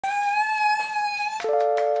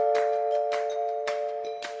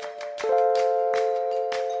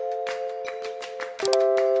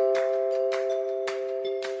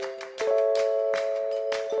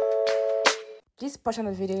portion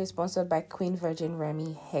of the video is sponsored by Queen Virgin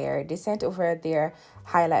Remy Hair. They sent over their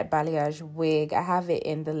highlight balayage wig. I have it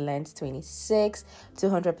in the length 26,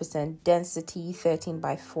 200% density,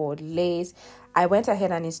 13x4 lace. I went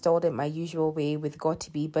ahead and installed it my usual way with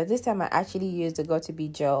𝐂𝐃𝐃, but this time I actually used the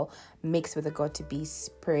𝐂𝐃𝐃 gel mixed with the 𝐂𝐃𝐃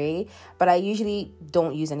spray. But I usually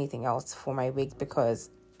don't use anything else for my wigs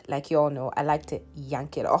because, like you all know, I like to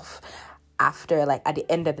yank it off after, like at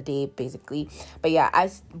the end of the day basically. But yeah, I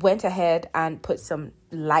went ahead and put some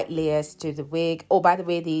light layers to the wig. Oh, by the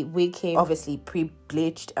way, the wig came obviously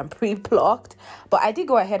pre-bleached and pre-plucked, but I did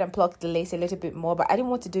go ahead and pluck the lace a little bit more, but I didn't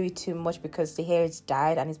want to do it too much because the hair is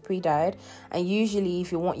dyed and it's pre-dyed, and usually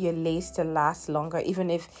if you want your lace to last longer, even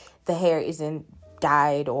if the hair isn't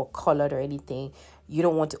dyed or colored or anything, you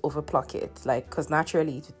don't want to over pluck it, like, because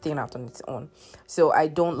naturally it will thin out on its own. So I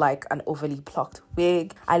don't like an overly plucked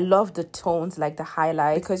wig. I love the tones, like the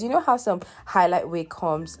highlight, because you know how some highlight wig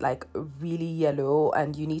comes like really yellow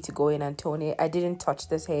and you need to go in and tone it. I didn't touch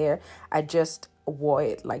this hair, I just wore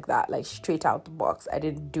it like that, like straight out the box. I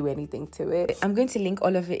didn't do anything to it. I'm going to link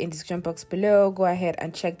all of it in the description box below. Go ahead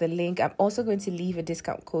and check the link. I'm also going to leave a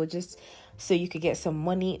discount code just so you could get some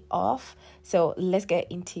money off. So let's get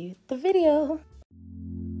into the video.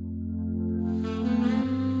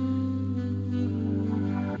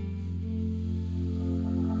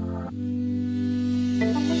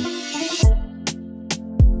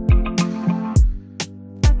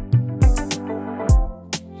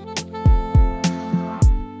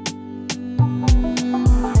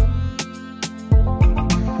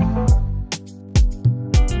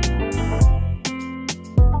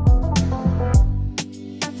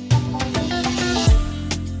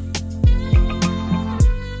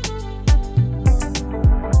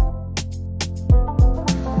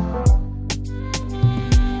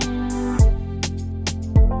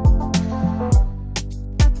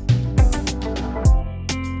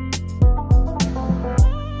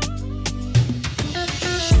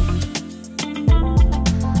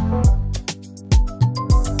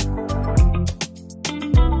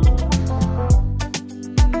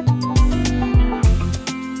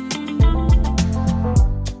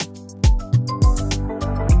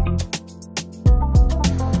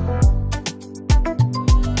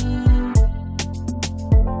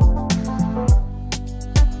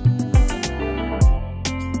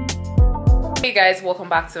 Hey guys, welcome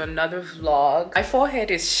back to another vlog. My forehead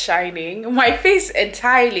is shining, my face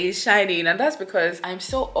entirely is shining, and that's because I'm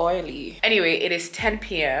so oily. Anyway, it is 10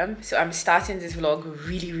 p.m. so I'm starting this vlog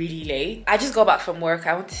really late. I just got back from work,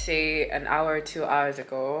 I want to say an hour or 2 hours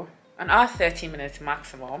ago. An hour 30 minutes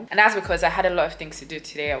maximum, and that's because I had a lot of things to do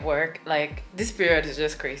today at work. Like, this period is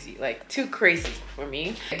just crazy, like too crazy for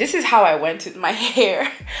me. This is how I went with my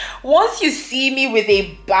hair. Once you see me with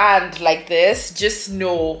a band like this, just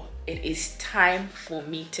know it is time for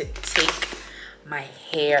me to take my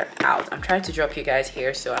hair out. I'm trying to drop you guys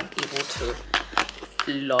here so I'm able to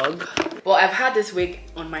vlog. Well, I've had this wig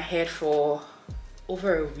on my head for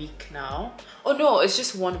over a week now. Oh no, it's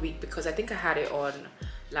just 1 week because I think I had it on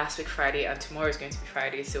last week Friday and tomorrow is going to be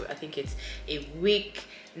Friday, so I think it's a week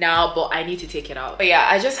now, but I need to take it out. But yeah,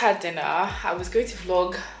 I just had dinner. I was going to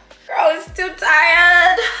vlog. Girl, it's too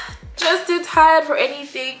tired. Just too tired for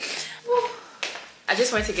anything. Woo. I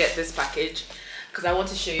just went to get this package because I want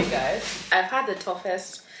to show you guys. I've had the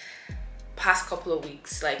toughest past couple of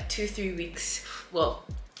weeks, like 2-3 weeks. Well,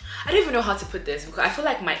 I don't even know how to put this because I feel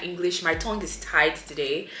like my tongue is tied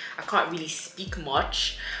today. I can't really speak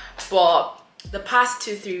much, but the past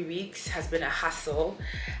 2-3 weeks has been a hassle.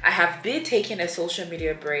 I have been taking a social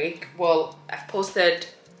media break. Well, I've posted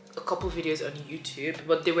a couple videos on YouTube,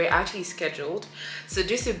 but they were actually scheduled. So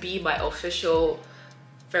this would be my official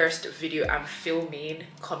first video I'm filming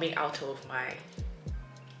coming out of my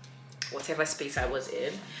whatever space I was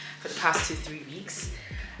in for the past 2-3 weeks.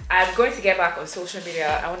 I'm going to get back on social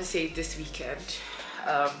media, I want to say this weekend.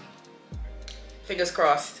 Fingers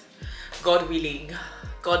crossed, God willing,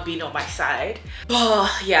 God being on my side. But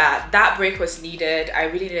yeah, that break was needed. I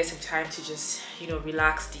really needed some time to just, you know,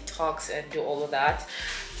 relax, detox, and do all of that.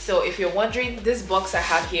 So if you're wondering, this box I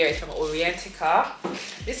have here is from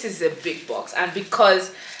𝐒𝐻𝐃𝐄. This is a big box, and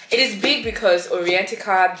because it is big because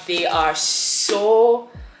𝐒𝐻𝐃𝐄, they are so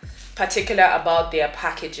particular about their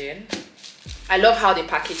packaging. I love how they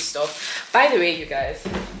package stuff. By the way, you guys,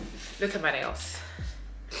 look at my nails.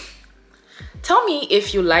 Tell me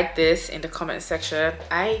if you like this in the comment section.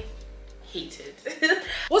 I hate it.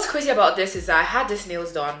 What's crazy about this is that I had these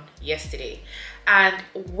nails done yesterday, and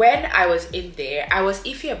when I was in there, I was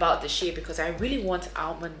iffy about the shape because I really want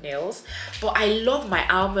almond nails, but I love my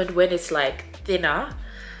almond when it's like thinner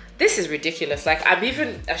This is ridiculous. Like, I'm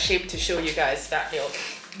even ashamed to show you guys that nail,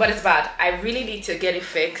 but it's bad. I really need to get it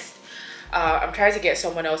fixed. I'm trying to get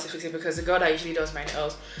someone else to fix it because the girl that usually does my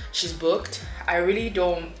nails, she's booked. I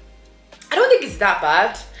don't think it's that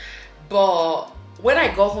bad, but when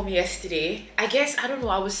I got home yesterday, I guess, I don't know,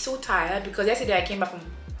 I was so tired because yesterday I came back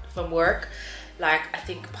from work, like I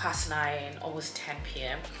think past 9, almost 10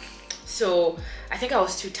 p.m. So I think I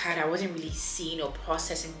was too tired. I wasn't really seeing or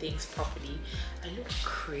processing things properly. I look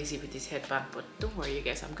crazy with this headband, but don't worry you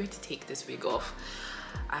guys, I'm going to take this wig off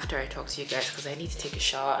after I talk to you guys because I need to take a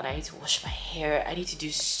shower and I need to wash my hair. I need to do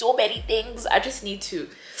so many things. I just need to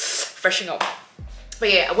freshen up.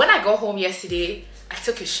 But yeah, when I got home yesterday, I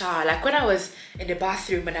took a shower. Like when I was in the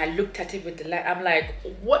bathroom and I looked at it with the light, I'm like,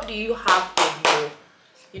 what do you have in you?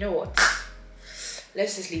 You know what?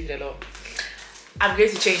 Let's just leave it alone. I'm going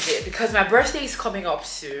to change it because my birthday is coming up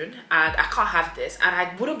soon and I can't have this, and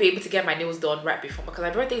I wouldn't be able to get my nails done right before because my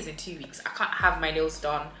birthday is in 2 weeks. I can't have my nails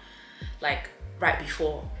done like right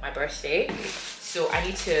before my birthday, so I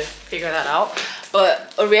need to figure that out.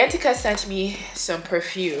 But 𝐒𝐻𝐃𝐄 sent me some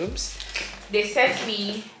perfumes. They sent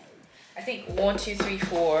me, I think 1, 2, 3,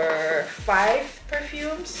 4, 5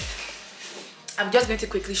 perfumes. I'm just going to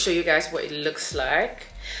quickly show you guys what it looks like.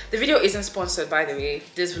 The video isn't sponsored, by the way.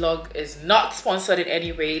 This vlog is not sponsored in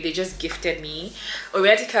any way. They just gifted me.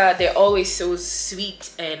 𝐒𝐻𝐃𝐄, they're always so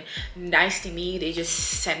sweet and nice to me. They just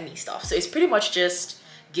send me stuff. So it's pretty much just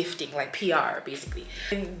gifting, like PR basically.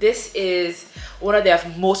 And this is one of their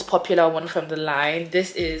most popular one from the line.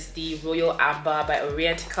 This is the Royal Amber by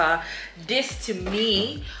𝐒𝐻𝐃𝐄. This to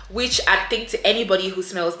me, which I think to anybody who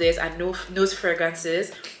smells this and knows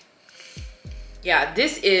fragrances, yeah,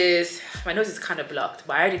 this is, my nose is kind of blocked,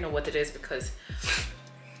 but I already know what it is because,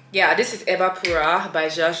 yeah, this is Eba Pura by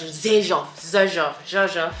Zhezhov.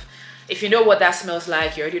 If you know what that smells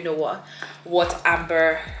like, you already know what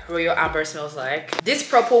Royal Amber smells like. This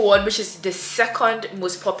purple one, which is the second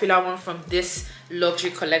most popular one from this luxury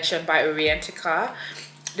collection by 𝐒𝐻𝐃𝐄.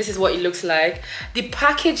 This is what it looks like. The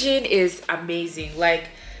packaging is amazing. Like,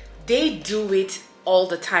 they do it all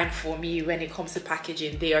the time for me when it comes to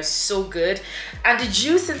packaging. They are so good, and the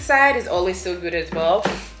juice inside is always so good as well.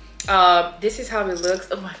 This is how it looks.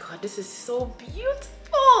 Oh my god, this is so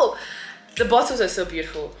beautiful. The bottles are so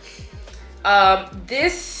beautiful.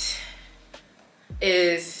 This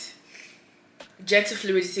is Gentle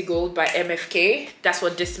Fluidity Gold by MFK. That's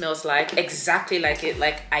what this smells like, exactly like it,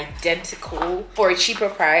 like identical for a cheaper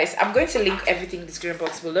price. I'm going to link everything in the description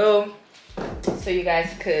box below so you guys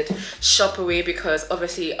could shop away, because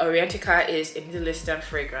obviously 𝐒𝐻𝐃𝐄 is a Middle Eastern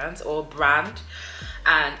fragrance or brand,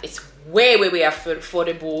 and it's way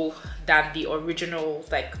affordable than the original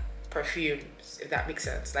like perfumes, if that makes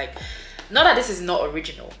sense. Like, not that this is not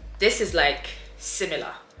original, this is like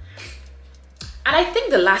similar. And I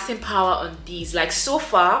think the lasting power on these, like so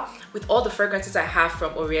far with all the fragrances I have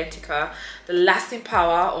from 𝐒𝐻𝐃𝐄, the lasting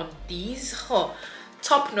power on these,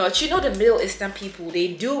 top notch. You know, the Middle Eastern people, they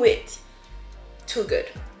do it too good.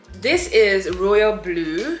 This is Royal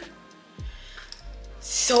Blue.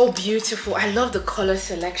 So beautiful. I love the color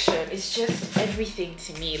selection. It's just everything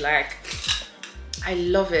to me. Like, I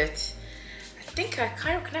love it. I think I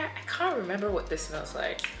can't remember what this smells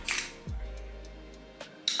like.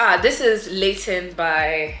 This is Layton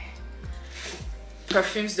by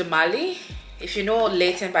Parfums de Mali. If you know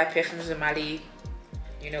Layton by Parfums de Mali,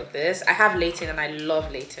 you know this. I have Layton and I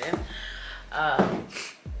love Layton.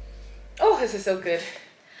 Oh, this is so good.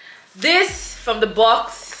 This from the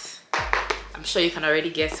box, I'm sure you can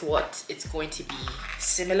already guess what it's going to be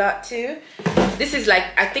similar to. This is like,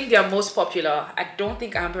 I think they are most popular. I don't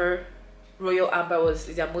think Royal Amber is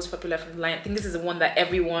their most popular from the line. I think this is the one that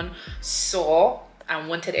everyone saw and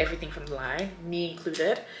wanted everything from the line, me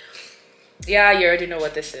included. Yeah, you already know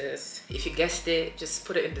what this is. If you guessed it, just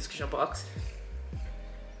put it in the description box.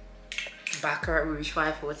 Baccarat Rouge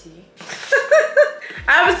 540.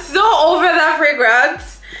 I'm so over that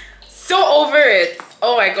fragrance. So over it.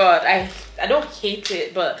 Oh my god. I don't hate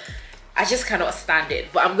it, but I just cannot stand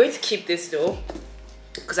it. But I'm going to keep this though,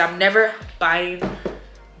 because I'm never buying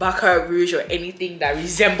Baccarat Rouge or anything that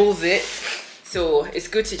resembles it. So it's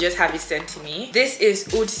good to just have it sent to me. This is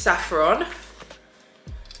Oud Saffron.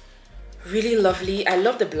 Really lovely. I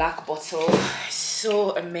love the black bottle. It's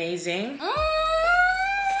so amazing.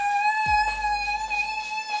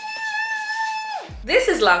 This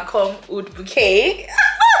is Lancome Oud Bouquet.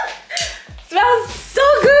 Smells so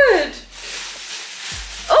good.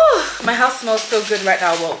 Oh, my house smells so good right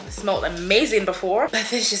now. Well, it smelled amazing before, but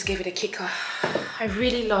this just gave it a kicker. I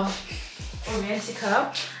really love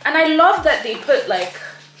𝐒𝐻𝐃𝐄, and I love that they put like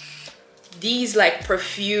these like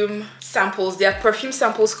perfume samples. Their perfume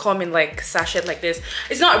samples come in like sachet like this.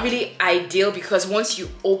 It's not really ideal because once you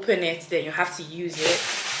open it, then you have to use it.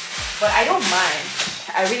 But I don't mind.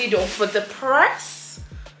 I really don't. For the price,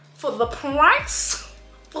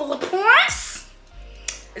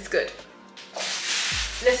 it's good.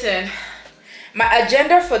 Listen, my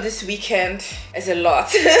agenda for this weekend is a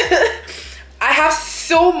lot. I have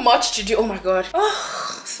so much to do. Oh my god.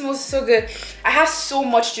 Oh, it smells so good. I have so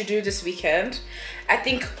much to do this weekend. I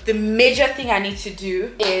think the major thing I need to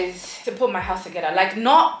do is to put my house together. Like,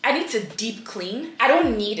 I need to deep clean. I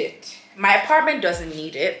don't need it. My apartment doesn't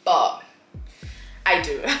need it, but I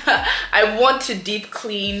do. I want to deep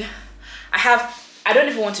clean. I don't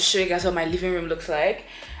even want to show you guys what my living room looks like.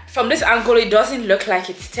 From this angle, it doesn't look like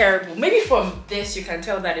it's terrible. Maybe from this, you can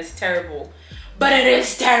tell that it's terrible. But it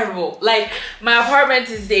is terrible. Like, my apartment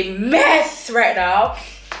is a mess right now.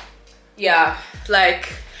 Yeah,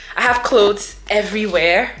 like, I have clothes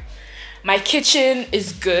everywhere. My kitchen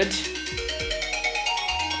is good.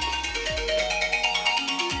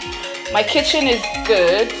 My kitchen is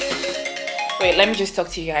good. Wait, let me just talk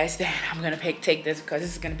to you guys. Then I'm gonna take this because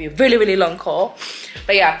this is gonna be a really, really long call.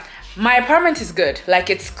 But yeah, my apartment is good. Like,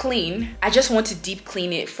 it's clean. I just want to deep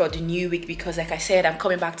clean it for the new week because, like I said, I'm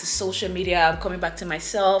coming back to social media. I'm coming back to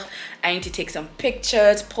myself. I need to take some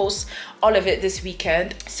pictures, post all of it this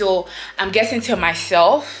weekend. So I'm getting to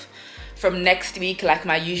myself from next week, like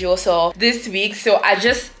my usual self this week. So I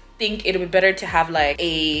just think it'll be better to have like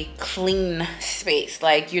a clean space,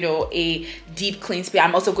 like, you know, a deep clean space.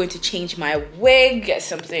 I'm also going to change my wig, get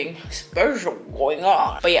something special going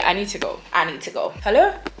on. But yeah, I need to go.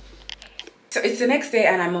 Hello? So it's the next day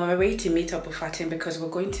and I'm on my way to meet up with Fatim because we're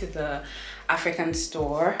going to the African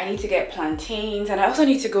store. I need to get plantains and I also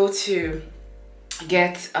need to go to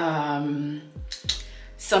get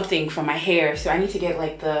something for my hair. So I need to get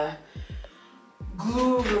like the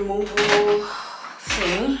glue removal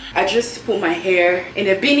thing. I just put my hair in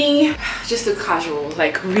a beanie, just look casual,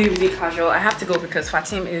 like really, really casual. I have to go because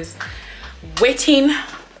Fatim is waiting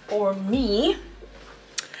for me.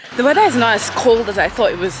 The weather is not as cold as I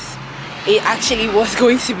thought it actually was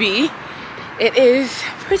going to be. It is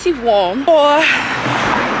pretty warm for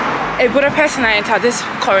a Budapest night at this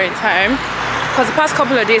current time because the past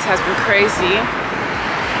couple of days has been crazy.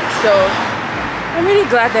 So I'm really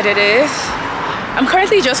glad that it is. I'm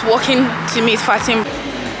currently just walking to meet Fatim.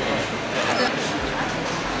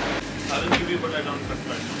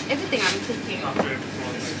 Everything I'm thinking of.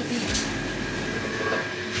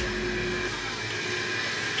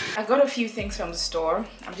 I got a few things from the store.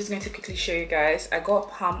 I'm just going to quickly show you guys. I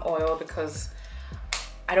got palm oil because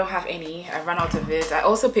I don't have any. I ran out of it. I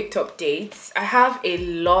also picked up dates. I have a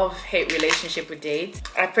love-hate relationship with dates.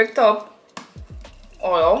 I picked up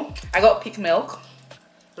oil. I got pig milk.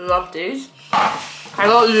 Love these. I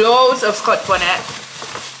got loads of Scotch bonnet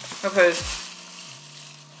because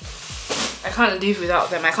I can't live without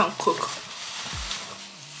them. I can't cook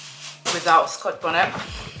without Scotch bonnet.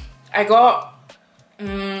 I got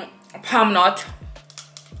palm nut,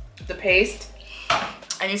 the paste.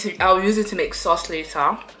 I'll use it to make sauce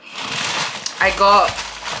later. I got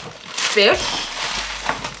fish.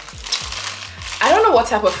 I don't know what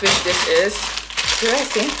type of fish this is. Do I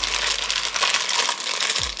see?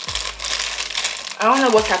 I don't know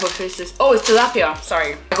what type of fish this is. Oh, it's tilapia,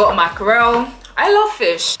 sorry. I got mackerel. I love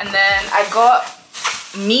fish. And then I got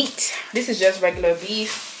meat. This is just regular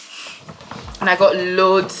beef. And I got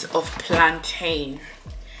loads of plantain.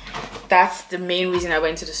 That's the main reason I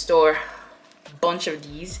went to the store. A bunch of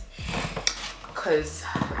these because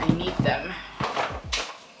I need them.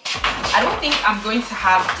 I don't think I'm going to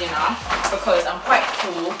have dinner because I'm quite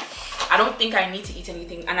full. I don't think I need to eat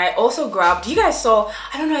anything. And I also grabbed, you guys saw,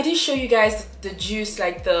 I don't know, I didn't show you guys the juice,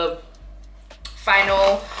 like the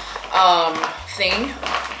final thing,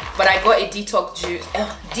 but I got a detox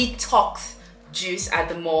juice at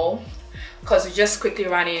the mall because we just quickly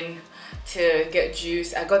ran in to get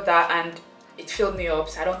juice. I got that and it filled me up,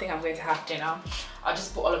 so I don't think I'm going to have dinner. I'll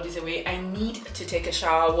just put all of this away. I need to take a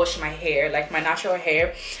shower, wash my hair, like my natural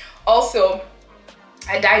hair. Also,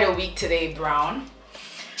 I dyed a wig today brown,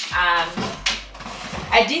 and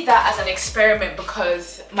I did that as an experiment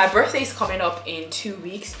because my birthday is coming up in 2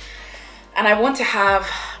 weeks and I want to have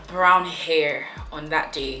brown hair on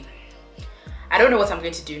that day. I don't know what I'm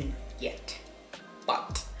going to do yet,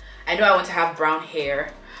 but I know I want to have brown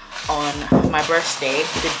hair on my birthday,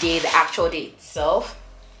 the actual day itself.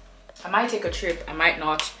 I might take a trip, I might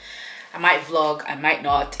not. I might vlog, I might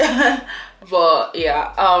not. But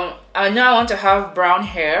yeah, I know I want to have brown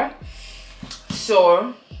hair,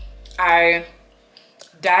 so I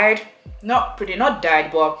dyed, but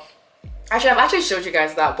Actually, I've actually showed you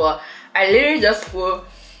guys that, but I literally just put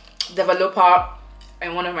developer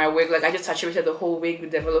in one of my wigs. Like I just saturated the whole wig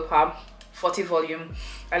with developer, 40 volume.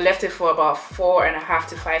 I left it for about 4.5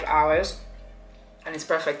 to 5 hours. And it's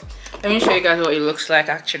perfect. Let me show you guys what it looks like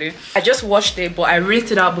actually. I just washed it, but I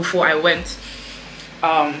rinsed it out before I went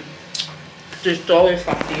to store it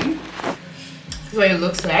something. This is what it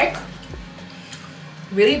looks like.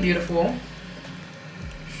 Really beautiful.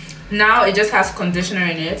 Now it just has conditioner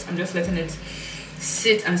in it. I'm just letting it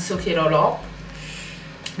sit and soak it all up.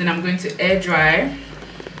 Then I'm going to air dry.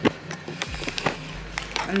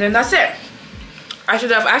 And then that's it. I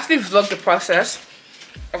should have actually vlogged the process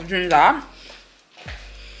of doing that.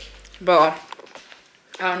 But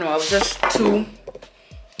I don't know, I was just too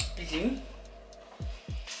busy.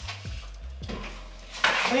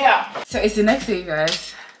 But yeah. So it's the next day,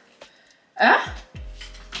 guys. Huh?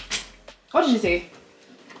 What did you say?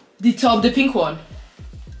 The top, the pink one.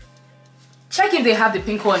 Check if they have the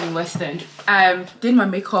pink one in West End. I did my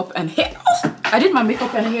makeup and hair. Oh, I did my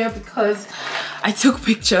makeup and hair because I took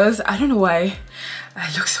pictures. I don't know why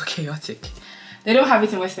I look so chaotic. They don't have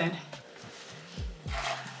it in West End.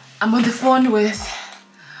 I'm on the phone with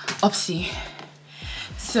Opsy.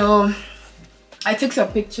 So I took some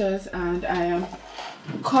pictures and I am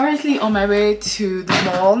currently on my way to the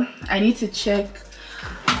mall. I need to check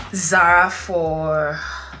Zara for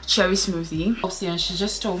cherry smoothie. Opsy, and she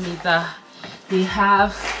just told me that they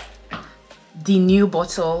have the new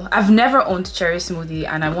bottle. I've never owned cherry smoothie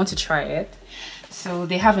and I want to try it. So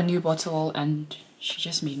they have a new bottle and she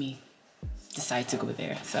just made me decide to go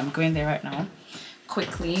there. So I'm going there right now.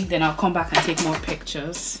 Quickly, then I'll come back and take more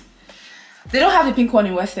pictures. They don't have the pink one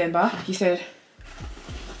in West End, but he said.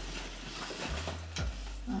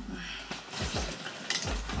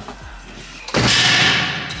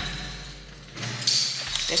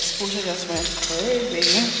 The exposure just went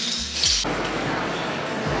crazy.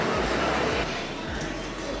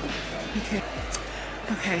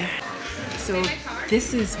 Okay, so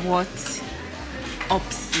this is what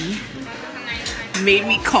Opsy made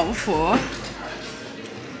me come for.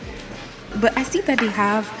 But I see that they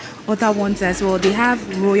have other ones as well. They have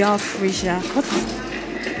Royal Frisia. What's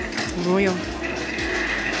Royal?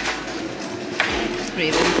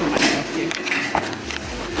 Wait, let me put myself here.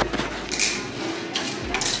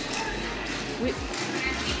 Wait,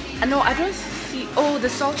 no, I don't see. Oh, the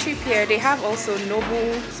sultry pear. They have also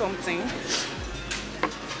Noble something.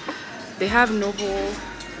 They have Noble.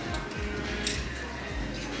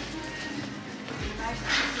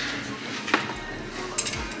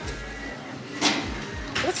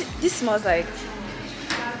 This smells like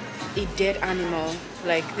a dead animal,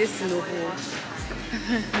 like this Noble.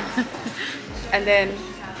 And then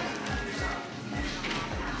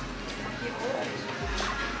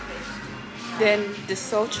the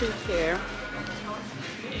sultry pear.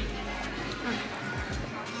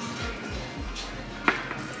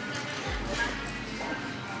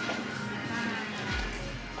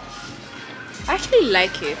 I actually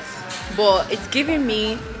like it, but it's giving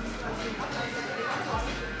me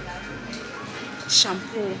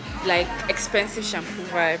shampoo, like expensive shampoo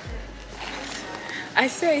vibe. I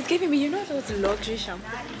swear it's giving me, you know, those luxury shampoo.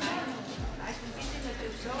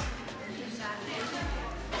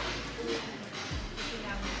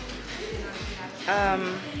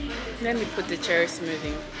 Let me put the cherry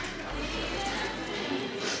smoothie.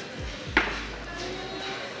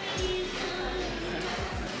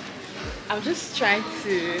 I'm just trying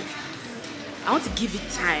to, I want to give it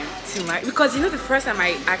time to my, because you know the first time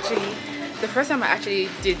I actually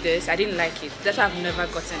did this, I didn't like it. That's why I've never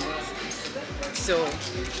gotten it. So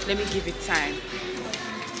let me give it time.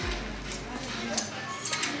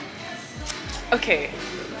 Okay.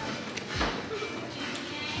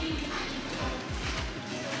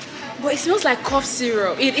 But it smells like cough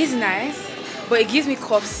syrup. It is nice, but it gives me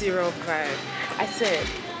cough syrup vibe. I said,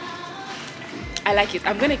 I like it.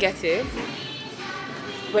 I'm gonna get it.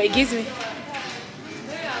 But it gives me.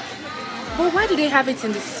 But why do they have it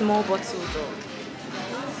in this small bottle though?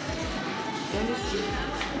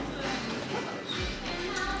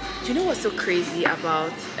 Do you know what's so crazy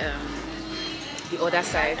about the other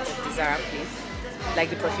side of the Zara place? Like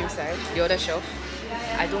the perfume side, the other shelf?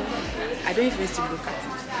 I don't even used to look at it.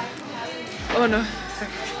 Oh no,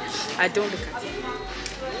 I don't look at it.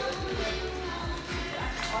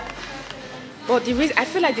 But the reason, I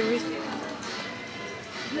feel like the reason.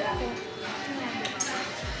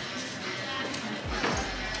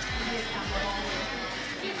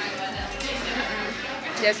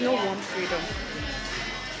 There's no warm freedom.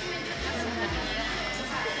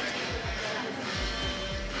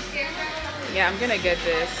 Yeah, I'm gonna get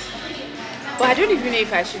this. But I don't even know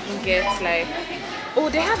if I should even get like, oh,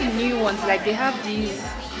 they have new ones, like they have these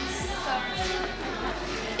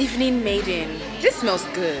Evening Maiden. This smells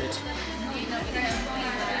good.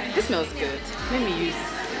 This smells good. Let me use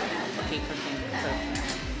paper thing.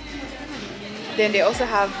 Then they also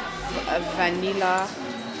have a vanilla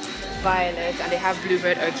violet, and they have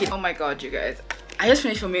bluebird orchid. Oh my god, you guys, I just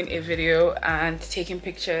finished filming a video and taking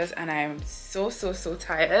pictures, and I am so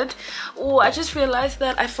tired. Oh, I just realized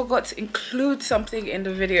that I forgot to include something in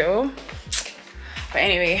the video. But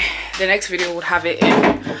anyway, the next video would have it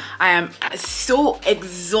in. I am so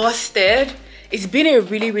exhausted. It's been a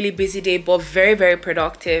really busy day, but very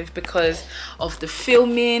productive because of the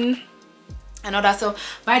filming and all that. So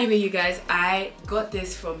by the way, you guys, I got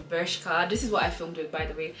this from Bershka. This is what I filmed with, by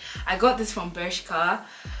the way. I got this from Bershka,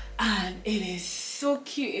 and it is so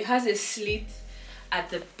cute. It has a slit at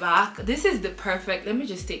the back. This is the perfect, let me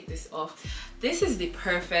just take this off. This is the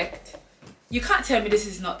perfect, you can't tell me this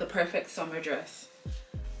is not the perfect summer dress.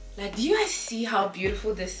 Like, do you guys see how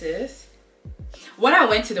beautiful this is? When I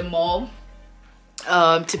went to the mall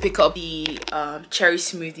to pick up the cherry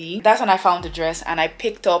smoothie, that's when I found the dress, and I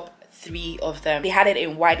picked up 3 of them. They had it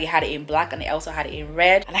in white, they had it in black, and they also had it in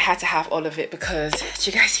red, and I had to have all of it because, do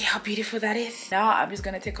you guys see how beautiful that is? Now I'm just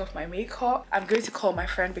gonna take off my makeup. I'm going to call my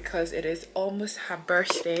friend because it is almost her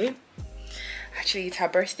birthday. Actually, it's her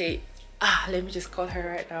birthday. Let me just call her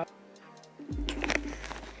right now.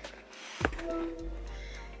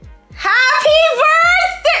 Happy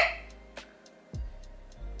birthday!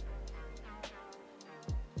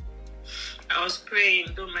 I was praying,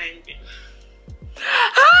 don't mind me.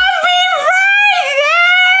 Happy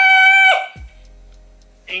birthday!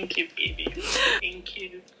 Thank you, baby. Thank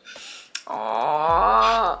you.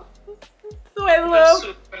 Aww. So I love.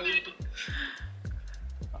 So proud.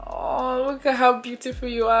 Oh, look at how beautiful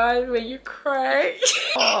you are when you cry.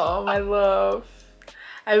 Oh, my love.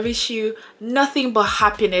 I wish you nothing but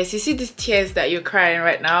happiness. You see these tears that you're crying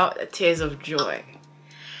right now? Tears of joy.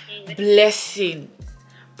 Blessing.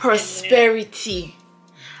 Prosperity.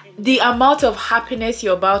 The amount of happiness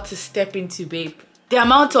you're about to step into, babe. The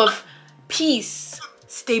amount of peace,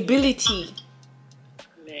 stability.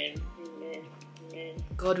 Amen.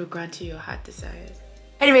 God will grant you your heart desires.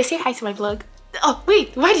 Anyway, say hi to my vlog. Oh,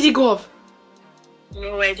 wait. Why did you go off?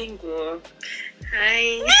 No, I didn't go.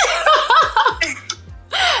 Hi.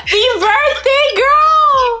 Happy birthday,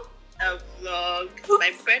 girl! A vlog.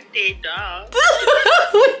 My birthday dog.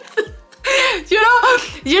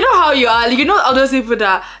 you know how you are. You know all those people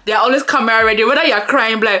that they're always camera ready. Whether you're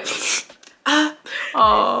crying, like oh.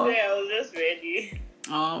 I was just ready.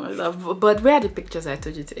 Oh my love. But where are the pictures I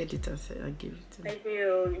told you to edit and say I'll give it to me? I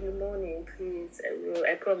will in the morning, please. I will.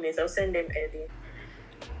 I promise. I'll send them early.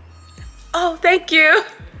 Oh, thank you.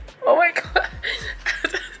 Oh my god.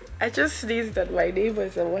 I just sneezed that my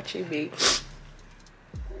neighbors are watching me.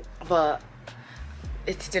 But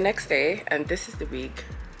it's the next day, and this is the week.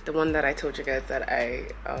 The one that I told you guys that I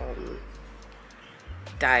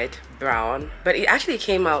dyed brown, but it actually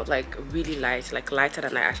came out like really light, like lighter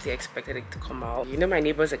than I actually expected it to come out. You know, my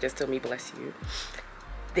neighbors are just told me bless you.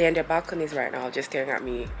 They're in their balconies right now just staring at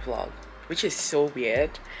me vlog, which is so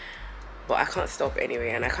weird, but I can't stop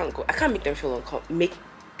anyway, and I can't make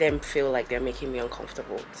them feel like they're making me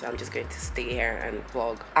uncomfortable, so I'm just going to stay here and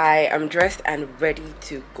vlog. I am dressed and ready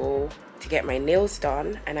to go to get my nails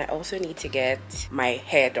done, and I also need to get my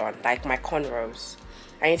hair done, like my cornrows.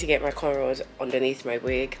 I need to get my cornrows underneath my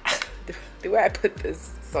wig. The way I put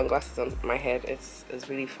this sunglasses on my head is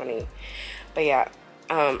really funny, but yeah,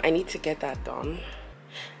 I need to get that done.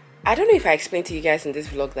 I don't know if I explained to you guys in this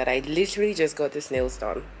vlog that I literally just got these nails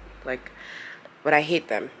done, like, but I hate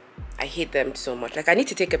them. I hate them so much. Like, I need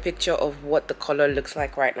to take a picture of what the color looks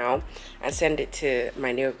like right now and send it to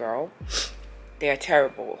my nail girl. They are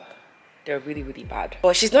terrible. They're really bad.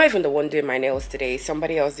 But she's not even the one doing my nails today.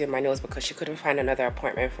 Somebody else doing my nails because she couldn't find another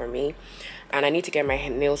appointment for me, and I need to get my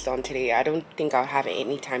nails done today. I don't think I'll have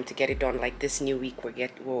any time to get it done like this new week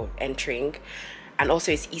we're entering, and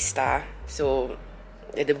also it's Easter, so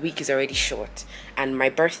the week is already short, and my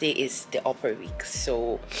birthday is the upper week,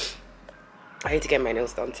 so I need to get my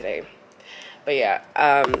nails done today. But yeah,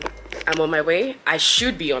 I'm on my way. I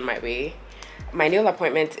should be on my way. My nail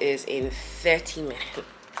appointment is in 30 minutes.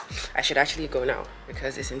 I should actually go now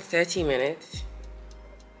because it's in 30 minutes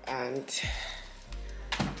and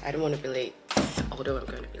I don't want to be late, although I'm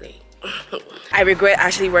going to be late. I regret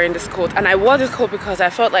actually wearing this coat, and I wore this coat because I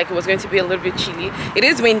felt like it was going to be a little bit chilly. It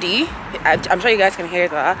is windy. I'm sure you guys can hear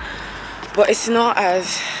that, but it's not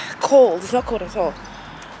as cold. It's not cold at all.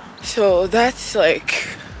 So that's like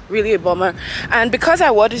really a bummer. And because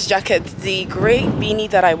I wore this jacket, the gray beanie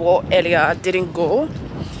that I wore earlier didn't go.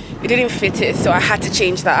 It didn't fit it, so I had to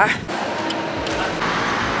change that.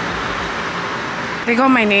 They got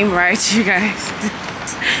my name right, you guys.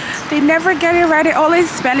 They never get it right. They always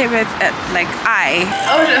spell it with like I.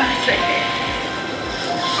 Oh no, it's okay.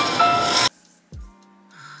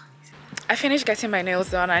 I finished getting my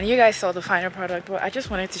nails done and you guys saw the final product, but I just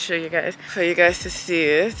wanted to show you guys for you guys to see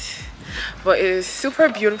it. But it is super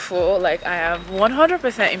beautiful. Like, I am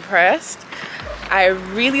 100% impressed. I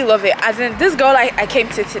really love it. As in, this girl I came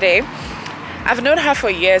to today, I've known her for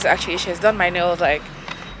years actually. She's done my nails like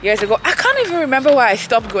years ago. I can't even remember why I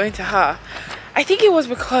stopped going to her. I think it was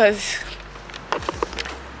because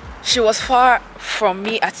she was far from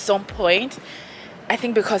me at some point. I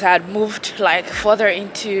think because I had moved like further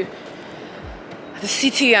into the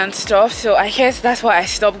city and stuff, so I guess that's why I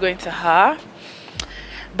stopped going to her.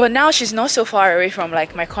 But now she's not so far away from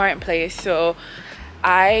like my current place, so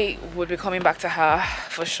I would be coming back to her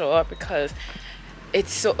for sure, because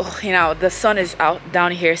it's so, you know, the sun is out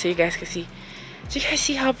down here, so you guys can see. Do you guys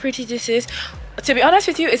see how pretty this is? To be honest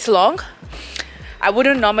with you, it's long. I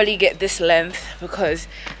wouldn't normally get this length because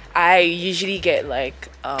I usually get like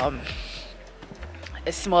a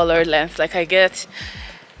smaller length. Like I get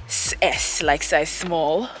S, like size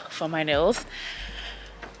small for my nails.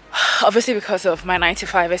 Obviously because of my 9 to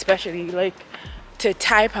 5, especially like to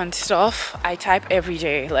type and stuff. I type every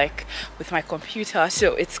day like with my computer,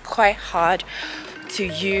 so it's quite hard to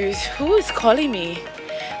use. Who is calling me?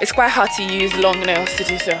 It's quite hard to use long nails to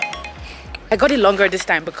do so. I got it longer this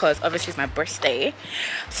time because obviously it's my birthday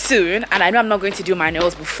soon, and I know I'm not going to do my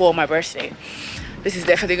nails before my birthday. This is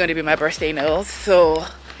definitely going to be my birthday nails. So,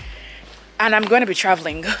 and I'm going to be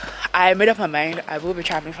traveling. I made up my mind I will be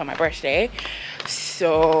traveling for my birthday.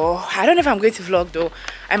 So I don't know if I'm going to vlog though.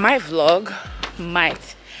 I might vlog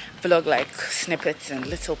like snippets and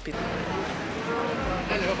little bits.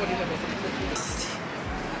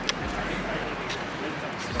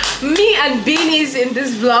 Me and beanies in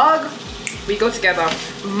this vlog, we go together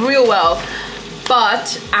real well.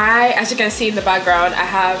 But as you can see in the background, I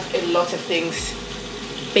have a lot of things: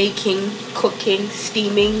 baking, cooking,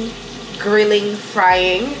 steaming, grilling,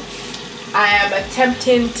 frying. I am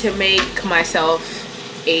attempting to make myself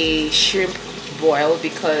a shrimp boil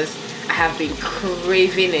because I have been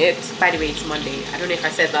craving it. By the way, it's Monday. I don't know if I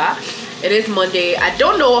said that. It is Monday. I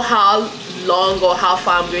don't know how long or how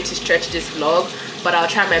far I'm going to stretch this vlog, but I'll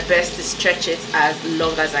try my best to stretch it as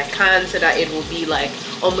long as I can so that it will be like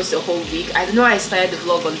almost a whole week. I know I started the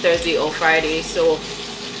vlog on Thursday or Friday, so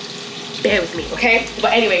bear with me, okay?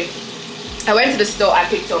 But anyway, I went to the store, I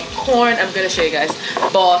picked up corn. I'm gonna show you guys,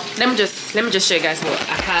 but let me just show you guys what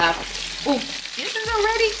I have. Oh, this is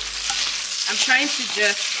already. I'm trying to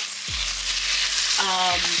just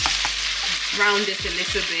brown this a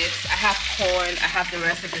little bit. I have corn, I have the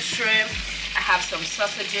rest of the shrimp, I have some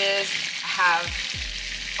sausages, I have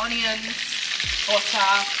onions,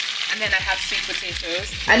 butter, and then I have sweet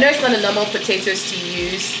potatoes. I know it's not the normal potatoes to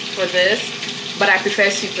use for this, but I prefer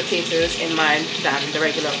sweet potatoes in mine than the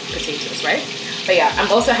regular potatoes, right? But yeah,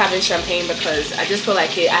 I'm also having champagne because I just feel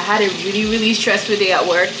like it. I had a really stressful day at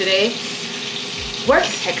work today. Work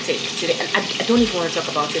is hectic today, and I don't even want to talk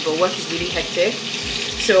about it, but work is really hectic.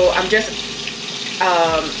 So I'm just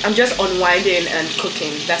unwinding and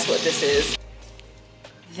cooking. That's what this is.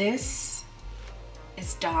 This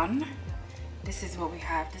is done. This is what we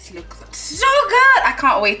have. This looks so good. I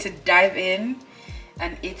can't wait to dive in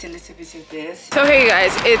and eat a little bit of this. So hey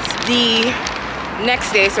guys, it's the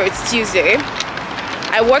next day, so it's Tuesday.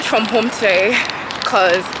 I worked from home today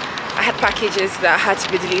because I had packages that had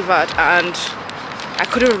to be delivered and I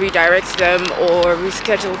couldn't redirect them or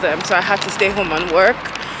reschedule them, so I had to stay home and work.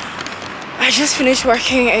 I just finished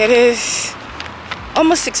working. It is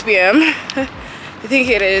almost 6 p.m. I think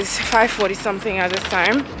it is 5:40 something at this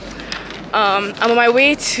time. I'm on my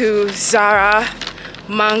way to Zara,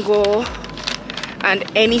 Mango, and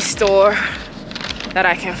any store that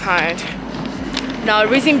I can find. Now, the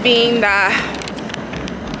reason being that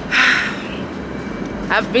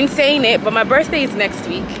I've been saying it, but my birthday is next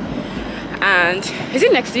week. And is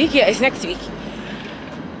it next week? Yeah, it's next week.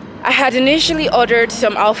 I had initially ordered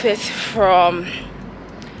some outfits from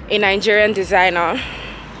a Nigerian designer,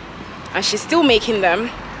 and she's still making them.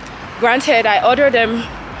 Granted, I ordered them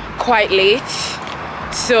quite late,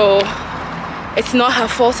 so it's not her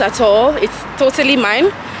fault at all. It's totally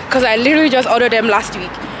mine because I literally just ordered them last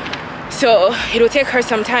week, so it'll take her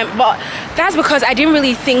some time. But that's because I didn't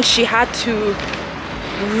really think she had to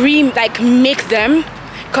make them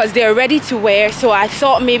because they're ready to wear. So I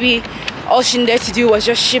thought maybe all she needed to do was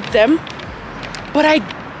just ship them, but I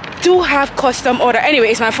do have custom order. Anyway,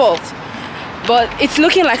 it's my fault. But it's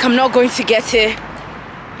looking like I'm not going to get it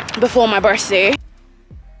before my birthday.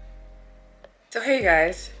 So hey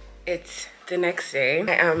guys, it's the next day.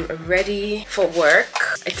 I am ready for work.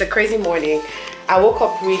 It's a crazy morning. I woke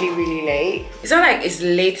up really late. It's not like it's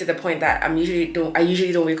late to the point that I usually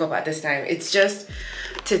don't wake up at this time. It's just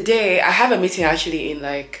today I have a meeting actually in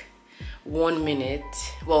like 1 minute.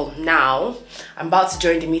 Well, now I'm about to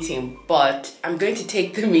join the meeting, but I'm going to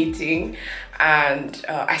take the meeting, and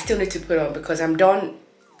I still need to put on, because I'm done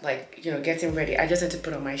like, you know, getting ready. I just need to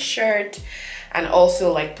put on my shirt and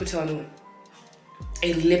also like put on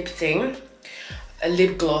a lip thing, a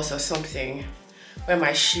lip gloss or something, wear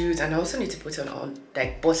my shoes, and I also need to put on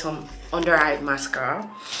like bottom under eye mascara.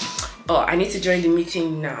 But I need to join the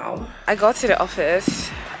meeting now. I got to the office.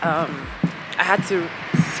 I had to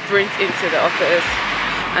sprint into the office,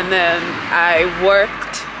 and then I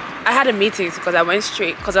had a meeting because I went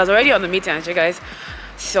straight, because I was already on the meeting actually, guys.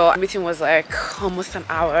 So the meeting was like almost an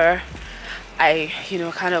hour. I, you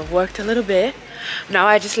know, kind of worked a little bit. Now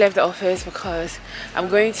I just left the office because I'm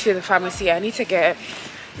going to the pharmacy. I need to get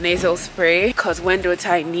nasal spray, because when don't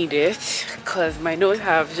I need it, because my nose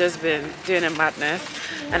have just been doing a madness.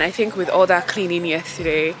 And I think with all that cleaning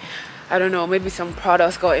yesterday, I don't know, maybe some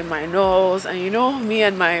products got in my nose, and you know me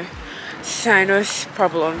and my sinus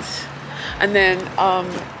problems. And then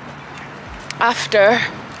after,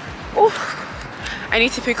 I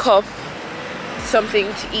need to pick up something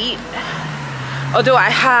to eat. Although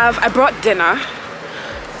I brought dinner,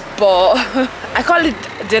 but I call it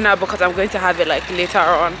dinner because I'm going to have it like later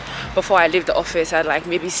on before I leave the office at like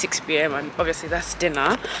maybe 6 p.m. and obviously that's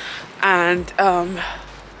dinner. And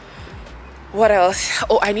what else?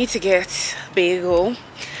 Oh, I need to get bagel,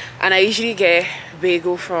 and I usually get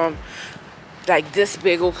bagel from like this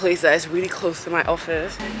bagel place that is really close to my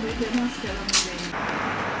office.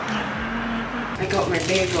 I got my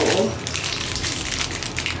bagel.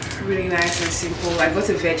 Really nice and simple. I got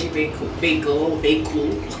a veggie bagel,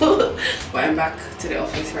 but I'm back to the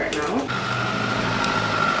office right now.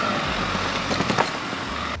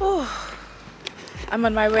 I'm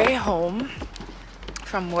on my way home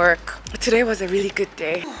from work. Today was a really good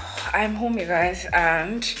day. I'm home, you guys,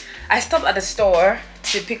 and I stopped at the store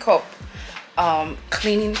to pick up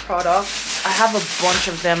cleaning products. I have a bunch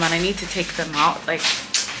of them and I need to take them out, like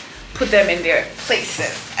put them in their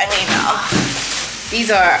places. I mean, these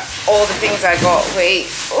are all the things I got. Wait.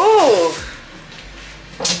 Oh,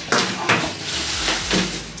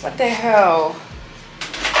 what the hell?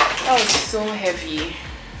 That was so heavy.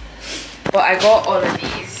 But I got all of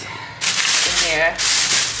these in here.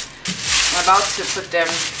 I'm about to put them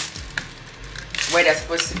where they're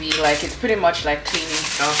supposed to be. Like, it's pretty much like cleaning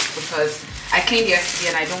stuff, because I cleaned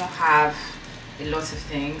yesterday and I don't have a lot of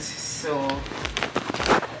things, so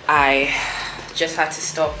I just had to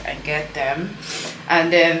stop and get them.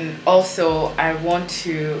 And then also I want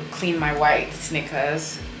to clean my white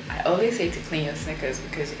sneakers. I always say to clean your sneakers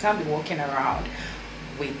because you can't be walking around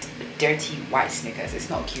with dirty white sneakers. It's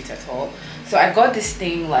not cute at all. So I got this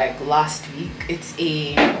thing like last week. It's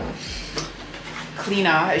a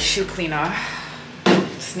cleaner, a shoe cleaner,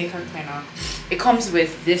 sneaker cleaner. It comes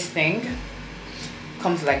with this thing. It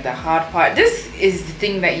comes with like the hard part. This is the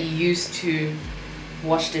thing that you use to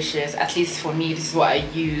wash dishes. At least for me, this is what I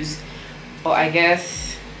use. But I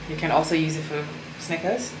guess you can also use it for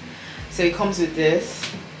sneakers. So it comes with this.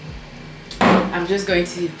 I'm just going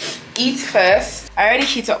to eat first. I already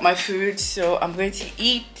heat up my food, so I'm going to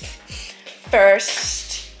eat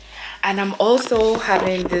first. And I'm also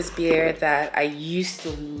having this beer that I used to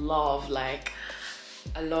love like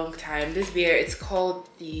a long time. This beer, it's called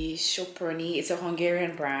the 𝐒𝐚𝐃. It's a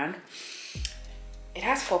Hungarian brand. It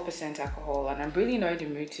has 4% alcohol, and I'm really not in the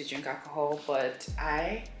mood to drink alcohol, but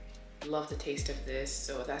I love the taste of this,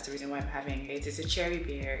 so that's the reason why I'm having it. It's a cherry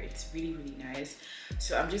beer. It's really nice.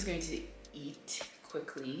 So I'm just going to eat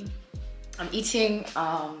quickly. I'm eating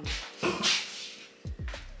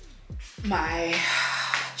my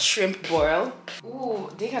shrimp boil. Ooh,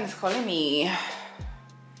 Deacon is calling me.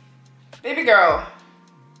 Baby girl.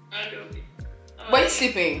 Why are you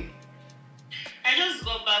sleeping? I just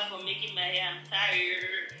got back from making my hair. I'm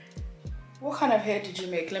tired. What kind of hair did you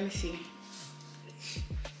make? Let me see.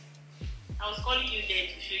 I was calling you there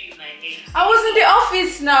to show you my hair. I was in the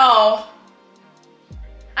office now.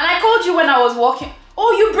 And I called you when I was walking.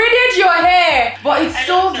 Oh, you braided your hair. But it's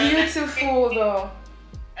so beautiful though.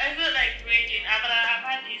 I feel like braiding. I've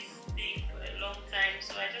had this thing for a long time,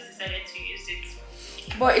 so I just decided to use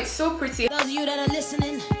it. But it's so pretty. Those of you that are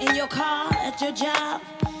listening in your car, at your job,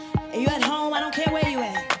 and you at home, I don't care where you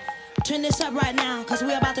at. Turn this up right now, cause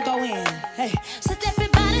we're about to go in. Hey, step